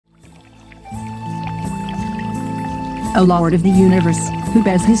O Lord of the universe, who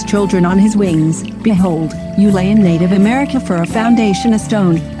bears his children on his wings, behold, you lay in Native America for a foundation a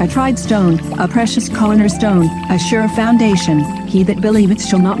stone, a tried stone, a precious cornerstone, a sure foundation. He that believeth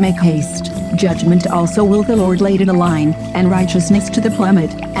shall not make haste. Judgment also will the Lord lay to the line, and righteousness to the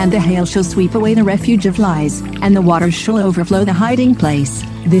plummet, and the hail shall sweep away the refuge of lies, and the waters shall overflow the hiding place.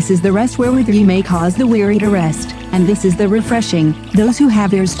 This is the rest wherewith ye may cause the weary to rest, and this is the refreshing. Those who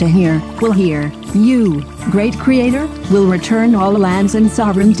have ears to hear, will hear. You, great Creator, will return all lands and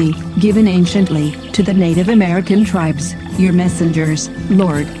sovereignty, given anciently, to the Native American tribes, your messengers,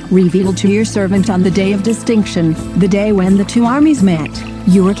 Lord, revealed to your servant on the day of distinction, the day when the two armies met.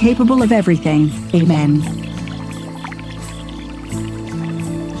 You are capable of everything. Amen.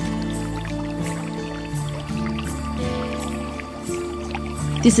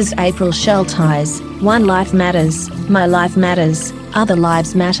 This is April Schulthies. One life matters, my life matters, other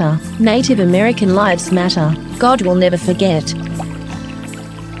lives matter, Native American lives matter. God will never forget.